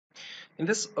In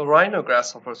this Rhino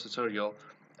Grasshopper tutorial,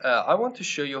 I want to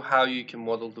show you how you can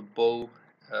model the bow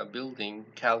building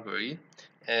Calgary.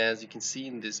 As you can see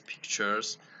in these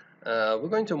pictures, we're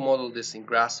going to model this in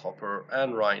Grasshopper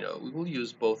and Rhino. We will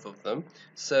use both of them.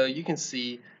 So you can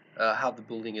see how the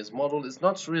building is modeled. It's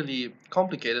not really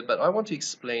complicated, but I want to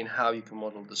explain how you can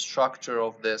model the structure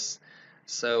of this.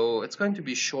 So it's going to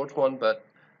be a short one, but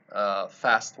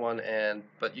fast one,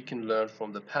 but you can learn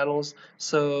from the panels.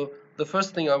 So the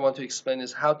first thing I want to explain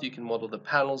is how you can model the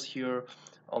panels here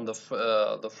on the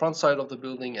front side of the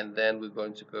building, and then we're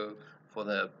going to go for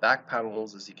the back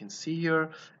panels, as you can see here,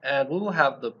 and we will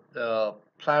have the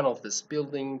plan of this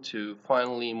building to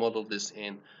finally model this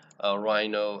in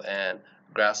Rhino and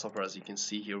Grasshopper. As you can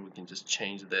see here, we can just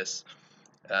change this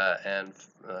and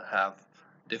have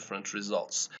different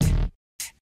results.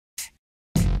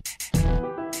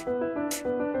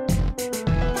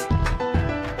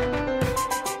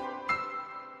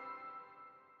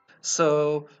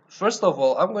 So first of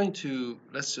all,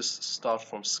 let's just start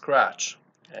from scratch,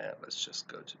 and let's just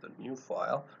go to the new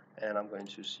file, and I'm going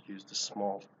to use the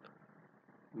small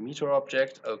meter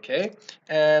object. Okay,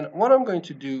 and what I'm going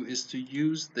to do is to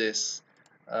use this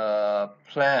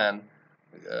plan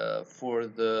for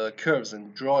the curves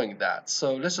and drawing that.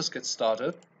 So let's just get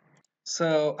started.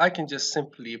 So I can just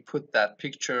simply put that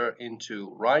picture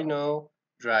into Rhino,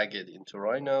 drag it into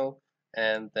Rhino,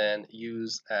 and then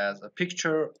use as a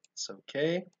picture. It's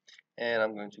okay. And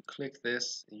I'm going to click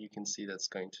this. You can see that's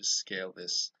going to scale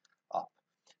this up.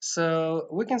 So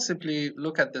we can simply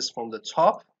look at this from the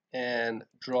top and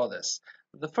draw this.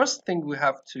 The first thing we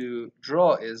have to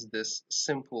draw is this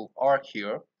simple arc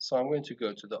here. So I'm going to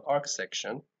go to the arc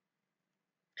section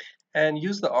and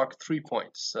use the arc 3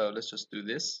 points. So let's just do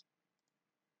this.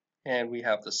 And we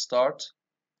have the start.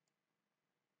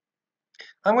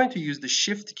 I'm going to use the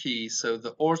shift key, so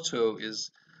the ortho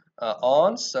is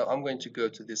on, so I'm going to go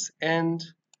to this end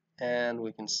and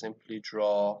we can simply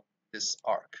draw this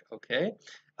arc. Okay,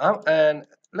 and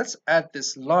let's add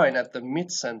this line at the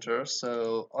mid center.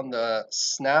 So on the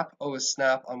snap, OS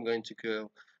snap, I'm going to go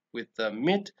with the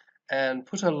mid and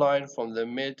put a line from the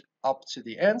mid up to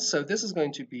the end. So this is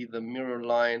going to be the mirror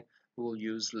line we'll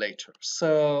use later.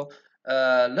 So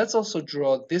let's also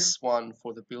draw this one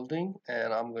for the building,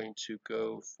 and I'm going to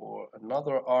go for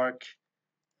another arc,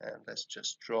 and let's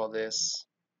just draw this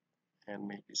and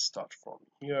maybe start from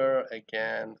here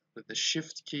again with the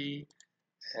shift key,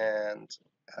 and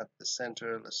at the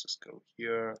center let's just go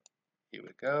here. Here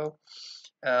we go.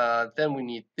 Then we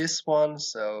need this one,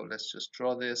 so let's just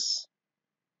draw this,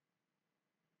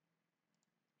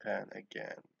 and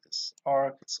again this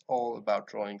arc. It's all about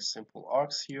drawing simple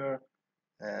arcs here,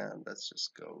 and let's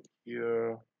just go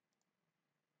here,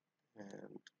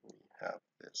 and we have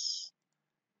this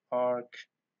arc,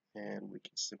 and we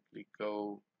can simply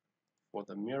go for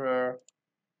the mirror.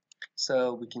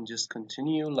 So we can just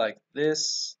continue like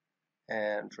this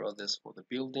and draw this for the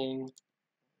building.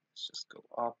 Let's just go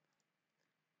up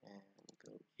and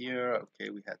go here. Okay,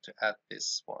 we had to add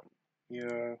this one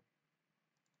here,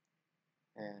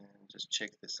 and just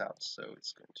check this out. So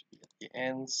it's going to be at the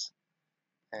ends,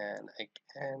 and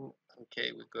again,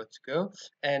 okay, we're good to go.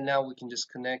 And now we can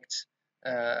just connect,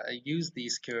 use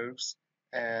these curves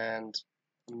and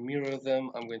mirror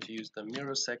them. I'm going to use the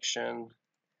mirror section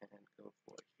and go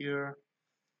for here,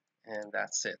 and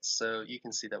that's it. So you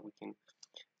can see that we can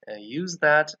use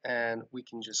that, and we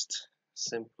can just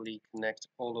simply connect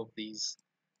all of these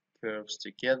curves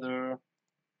together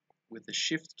with the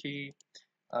shift key.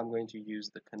 I'm going to use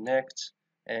the connect,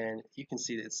 and you can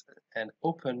see it's an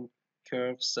open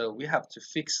curve, so we have to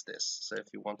fix this. So if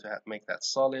you want to make that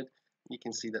solid, you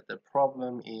can see that the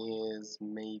problem is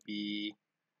maybe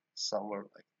somewhere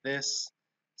like this.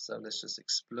 So let's just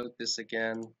explode this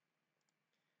again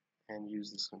and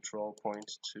use this control point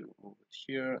to move it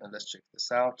here, and let's check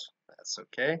this out. That's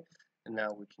okay, and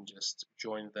now we can just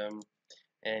join them,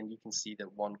 and you can see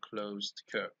that one closed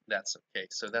curve. That's okay.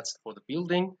 So that's for the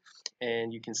building,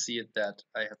 and you can see it that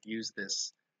I have used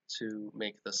this to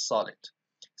make the solid.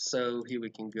 So here we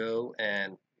can go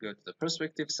and go to the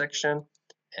perspective section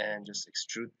and just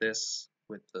extrude this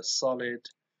with the solid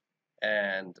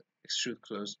and extrude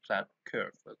closed plan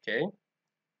curve. Okay,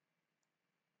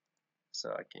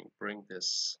 so I can bring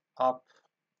this up,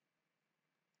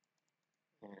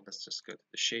 and let's just go to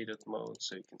the shaded mode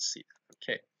so you can see it.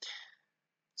 Okay,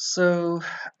 so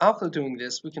after doing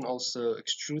this, we can also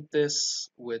extrude this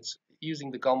with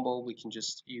using the gumball. We can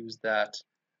just use that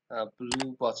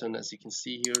blue button, as you can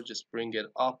see here, just bring it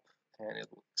up and it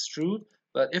will extrude.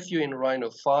 But if you're in Rhino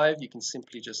 5, you can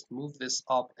simply just move this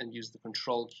up and use the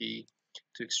control key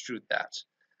to extrude that.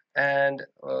 And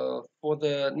for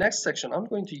the next section, I'm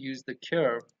going to use the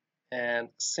curve and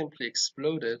simply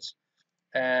explode it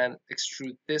and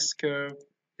extrude this curve,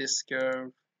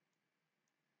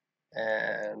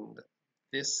 and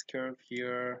this curve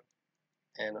here,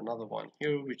 and another one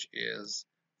here, which is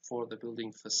for the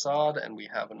building facade, and we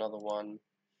have another one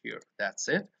here. That's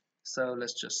it. So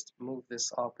let's just move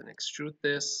this up and extrude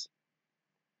this,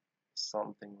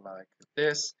 something like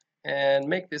this, and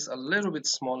make this a little bit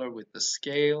smaller with the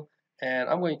scale. And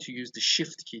I'm going to use the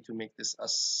shift key to make this a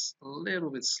little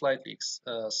bit slightly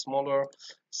smaller.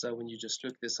 So when you just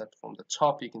look this at from the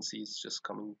top, you can see it's just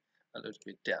coming a little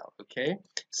bit down. Okay,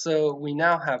 so we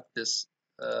now have this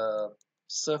uh,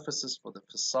 surfaces for the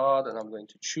facade, and I'm going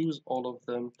to choose all of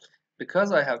them.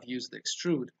 Because I have used the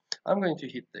extrude, I'm going to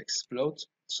hit the explode,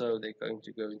 so they're going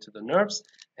to go into the NURBS,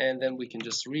 and then we can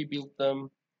just rebuild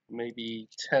them, maybe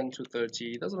 10 to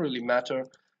 30, it doesn't really matter,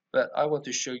 but I want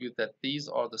to show you that these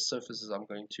are the surfaces I'm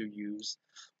going to use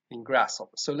in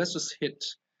Grasshopper. So let's just hit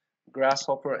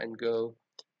Grasshopper and go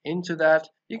into that.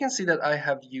 You can see that I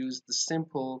have used the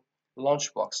simple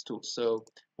Lunchbox tool. So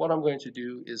what I'm going to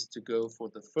do is to go for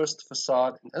the first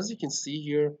facade, and as you can see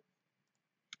here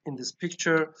in this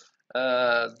picture,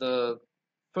 the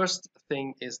first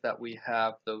thing is that we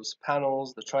have those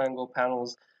panels, the triangle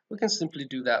panels. We can simply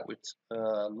do that with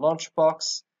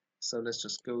Launchbox. So let's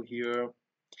just go here,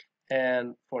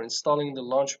 and for installing the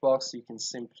Launchbox, you can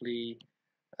simply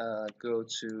go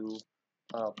to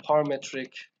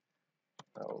parametric.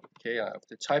 Okay, I have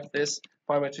to type this,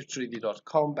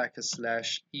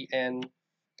 parametric3d.com/en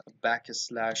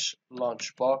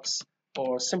 /launchbox,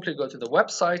 or simply go to the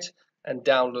website and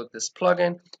download this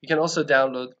plugin. You can also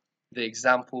download the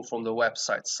example from the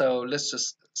website. So let's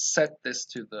just set this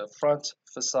to the front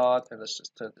facade, and let's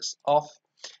just turn this off.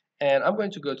 And I'm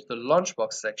going to go to the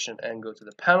Launchbox section and go to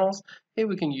the panels. Here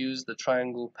we can use the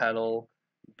triangle panel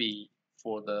B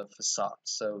for the facade.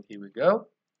 So here we go.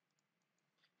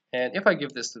 And if I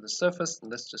give this to the surface,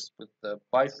 and let's just put the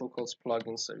bifocals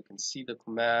plugin so you can see the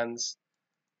commands.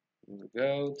 Here we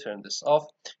go, turn this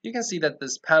off. You can see that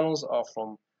these panels are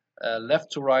from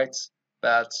left to right,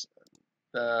 but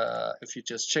if you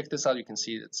just check this out, you can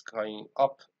see it's going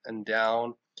up and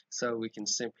down. So we can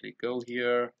simply go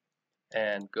here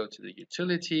and go to the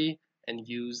utility and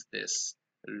use this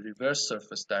reverse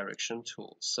surface direction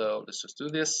tool. So let's just do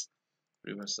this,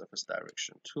 reverse surface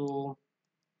direction tool.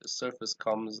 The surface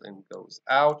comes and goes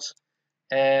out,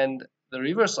 and the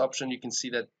reverse option, you can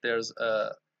see that there's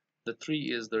the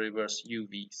 3 is the reverse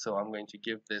UV. So I'm going to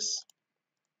give this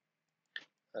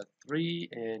a 3,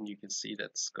 and you can see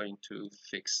that's going to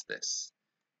fix this.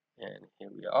 And here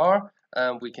we are.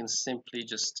 We can simply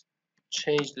just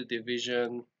change the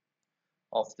division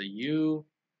of the U.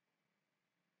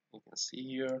 You can see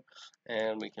here,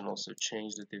 and we can also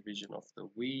change the division of the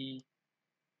V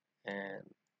and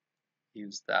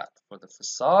use that for the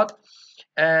facade.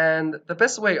 And the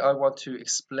best way I want to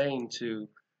explain to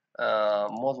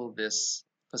model this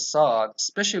facade,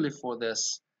 especially for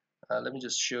this, let me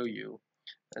just show you,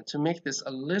 to make this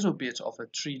a little bit of a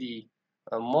 3D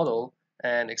model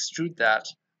and extrude that,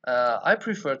 I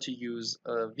prefer to use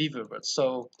Weaverbird.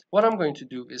 So what I'm going to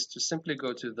do is to simply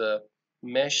go to the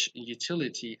mesh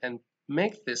utility and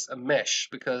make this a mesh,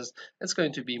 because it's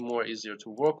going to be more easier to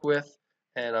work with,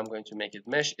 and I'm going to make it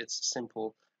mesh. It's a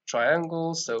simple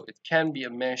triangle, so it can be a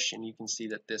mesh, and you can see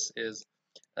that this is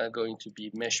going to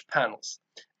be mesh panels.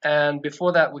 And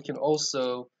before that, we can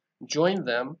also join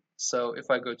them. So if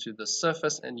I go to the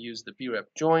surface and use the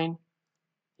brep join,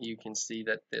 you can see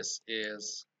that this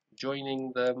is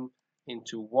joining them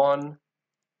into one.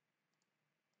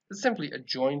 It's simply a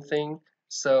join thing.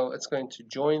 So it's going to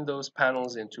join those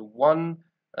panels into one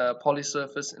poly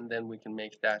surface, and then we can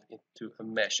make that into a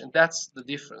mesh. And that's the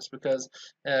difference, because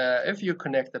if you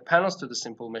connect the panels to the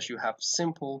simple mesh, you have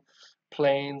simple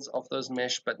planes of those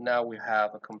mesh, but now we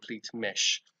have a complete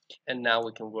mesh. And now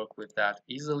we can work with that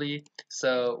easily.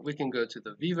 So we can go to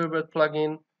the Weaverbird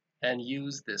plugin and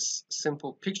use this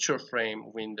simple picture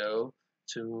frame window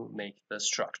to make the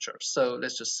structure. So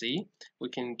let's just see. We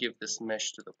can give this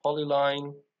mesh to the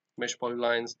polyline, mesh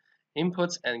polylines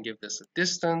inputs, and give this a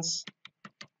distance.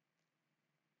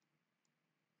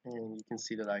 And you can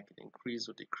see that I can increase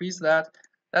or decrease that.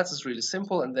 That's just really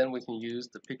simple. And then we can use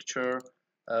the picture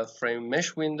frame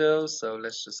mesh window. So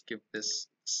let's just give this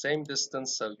same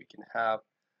distance so you can have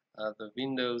the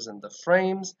windows and the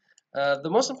frames. The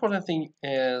most important thing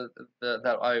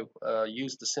that I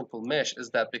use the simple mesh is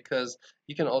that because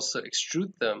you can also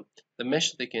extrude them, the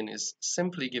mesh thicken is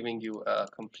simply giving you a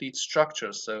complete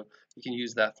structure, so you can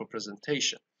use that for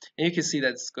presentation. And you can see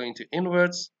that it's going to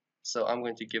inwards, So I'm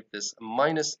going to give this a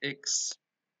 -X,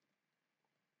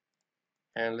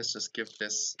 and let's just give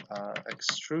this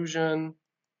extrusion.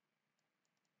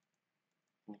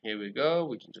 And here we go.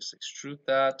 We can just extrude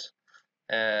that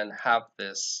and have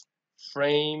this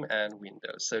frame and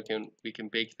window. So we can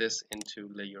bake this into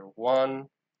layer 1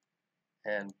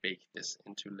 and bake this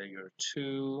into layer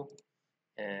 2.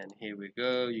 And here we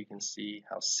go. You can see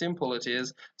how simple it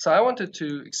is. So I wanted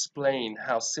to explain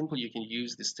how simple you can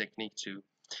use this technique to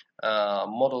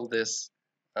model this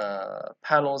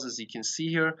panels, as you can see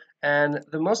here. And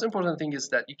the most important thing is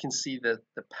that you can see that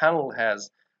the panel has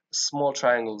small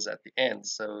triangles at the end.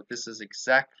 So this is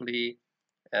exactly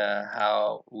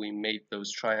how we made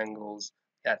those triangles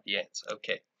at the end.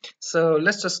 Okay, so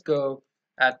let's just go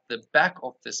at the back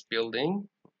of this building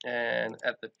and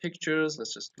at the pictures.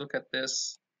 Let's just look at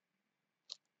this,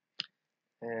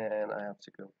 and I have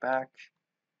to go back.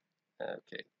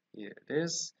 Okay, here it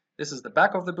is. This is the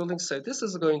back of the building, so this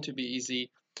is going to be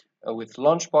easy with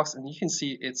Lunchbox, and you can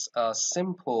see it's a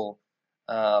simple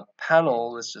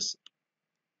panel. Let's just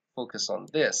focus on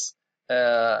this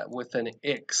with an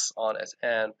X on it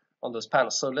and on those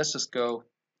panels. So let's just go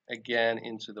again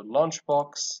into the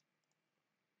Lunchbox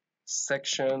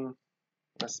section.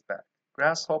 Let's back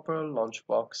Grasshopper,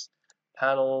 Lunchbox,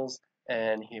 panels,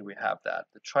 and here we have that,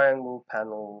 the triangle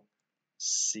panel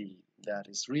C. That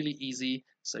is really easy.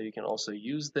 So you can also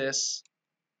use this.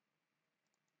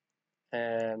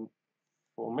 And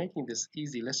for making this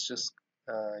easy, let's just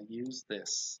use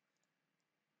this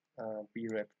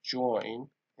brep join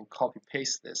and copy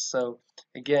paste this. So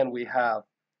again, we have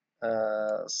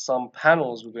some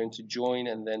panels we're going to join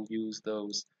and then use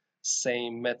those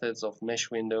same methods of mesh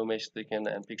window, mesh thicken,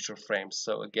 and picture frames.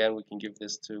 So again, we can give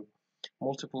this to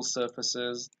multiple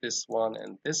surfaces, this one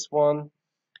and this one.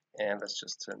 And let's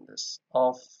just turn this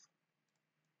off.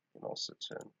 You can also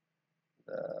turn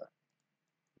the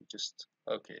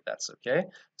okay, that's okay.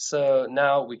 So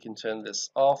now we can turn this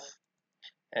off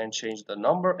and change the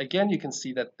number. Again, you can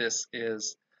see that this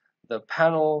is the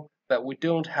panel, but we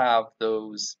don't have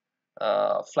those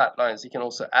flat lines. You can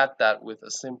also add that with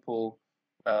a simple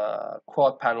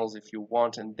quad panels if you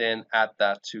want, and then add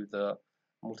that to the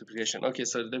multiplication. Okay,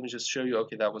 so let me just show you.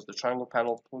 Okay, that was the triangle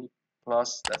panel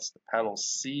plus, that's the panel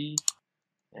C,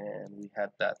 and we had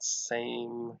that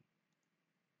same.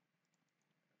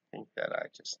 I think that I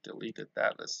just deleted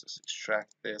that. Let's just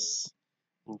extract this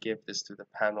and give this to the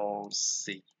panel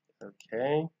C.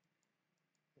 Okay,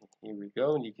 here we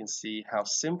go, and you can see how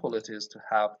simple it is to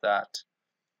have that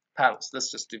panels. Let's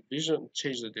just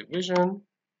change the division.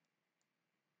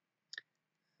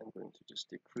 I'm going to just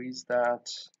decrease that.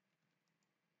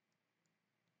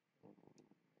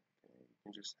 Okay, you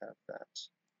can just have that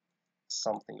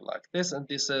something like this, and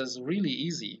this is really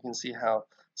easy. You can see how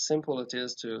simple it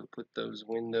is to put those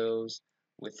windows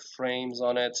with frames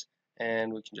on it,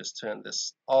 and we can just turn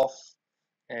this off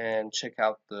and check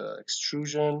out the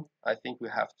extrusion. I think we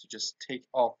have to just take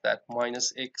off that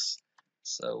 -X,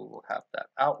 so we'll have that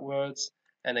outwards,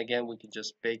 and again we can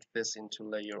just bake this into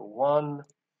layer 1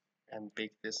 and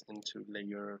bake this into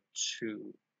layer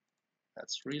 2.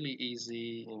 That's really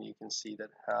easy, and you can see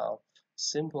that how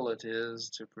simple it is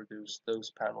to produce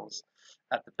those panels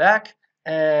at the back.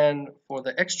 And for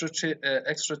the extra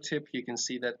tip, you can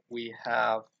see that we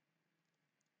have,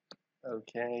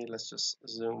 okay, let's just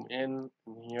zoom in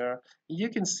here. You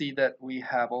can see that we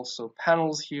have also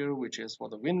panels here, which is for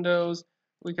the windows.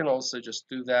 We can also just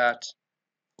do that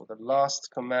for the last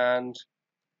command,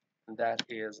 and that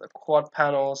is a quad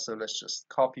panel. So let's just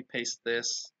copy paste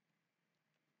this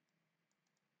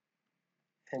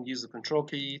and use the control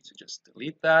key to just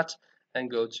delete that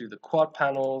and go to the quad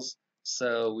panels.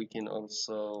 So we can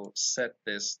also set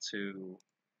this to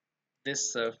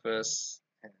this surface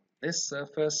and this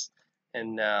surface,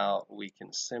 and now we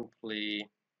can simply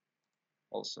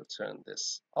also turn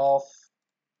this off,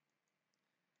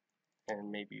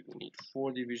 and maybe we need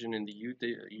 4 division in the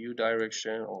U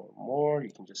direction or more.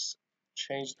 You can just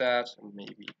change that, and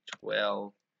maybe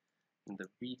 12 in the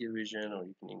V division, or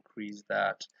you can increase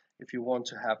that. If you want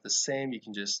to have the same, you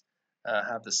can just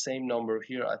have the same number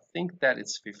here. I think that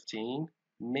it's 15.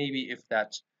 Maybe if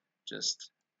that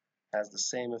just has the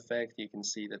same effect, you can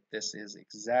see that this is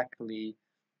exactly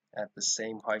at the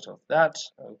same height of that.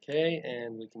 Okay,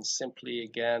 and we can simply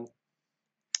again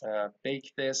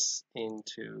bake this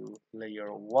into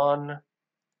layer 1,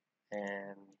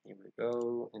 and here we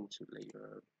go into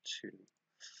layer 2.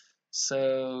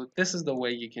 So this is the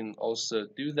way you can also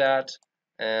do that.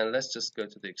 And let's just go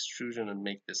to the extrusion and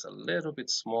make this a little bit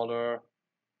smaller.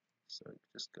 So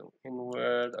just go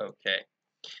inward. Okay,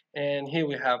 and here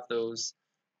we have those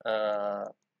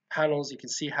panels, you can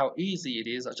see how easy it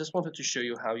is. I just wanted to show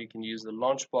you how you can use the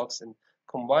Lunchbox and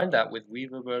combine that with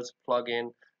Weaverbird's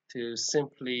plugin to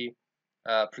simply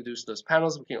produce those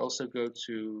panels. We can also go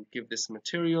to give this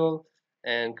material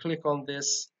and click on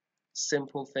this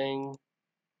simple thing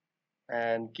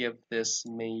and give this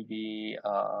maybe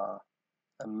a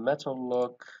metal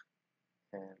look,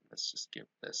 and let's just give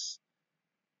this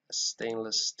a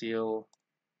stainless steel,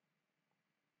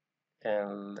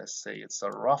 and let's say it's a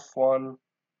rough one.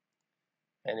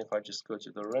 And if I just go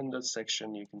to the render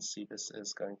section, you can see this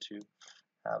is going to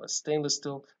have a stainless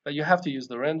steel, but you have to use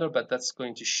the render, but that's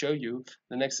going to show you.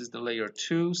 The next is the layer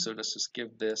 2, so let's just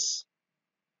give this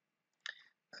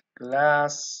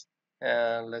glass,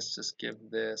 and let's just give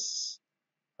this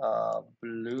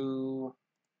blue,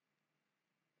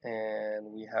 and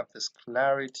we have this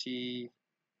clarity.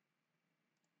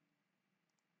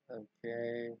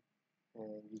 Okay,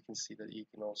 and you can see that you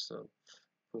can also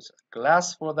put a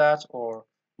glass for that, or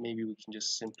maybe we can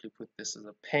just simply put this as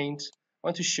a paint. I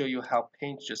want to show you how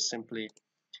paint just simply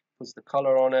puts the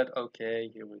color on it.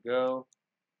 Okay, here we go.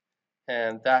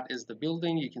 And that is the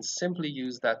building. You can simply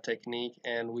use that technique,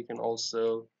 and we can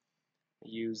also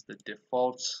use the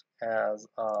default as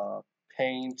a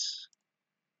paint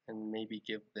and maybe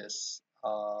give this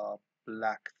a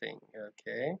black thing.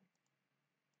 Okay,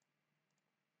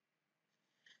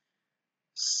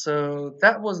 so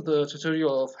that was the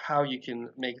tutorial of how you can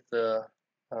make the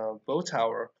bow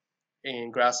tower in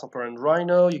Grasshopper and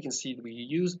Rhino. You can see that we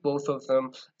used both of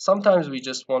them. Sometimes we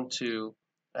just want to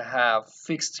have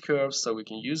fixed curves, so we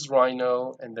can use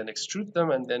Rhino and then extrude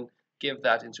them and then give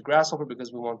that into Grasshopper,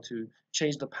 because we want to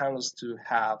change the panels to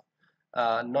have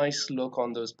a nice look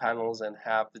on those panels and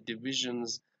have the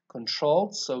divisions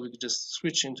controlled. So we could just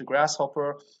switch into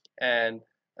Grasshopper and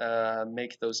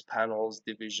make those panels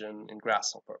division in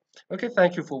Grasshopper. Okay,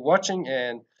 thank you for watching,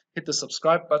 and hit the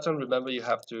subscribe button. Remember, you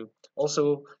have to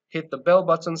also hit the bell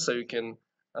button so you can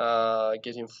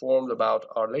get informed about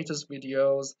our latest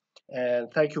videos.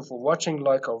 And thank you for watching.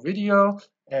 Like our video,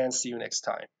 and see you next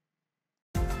time.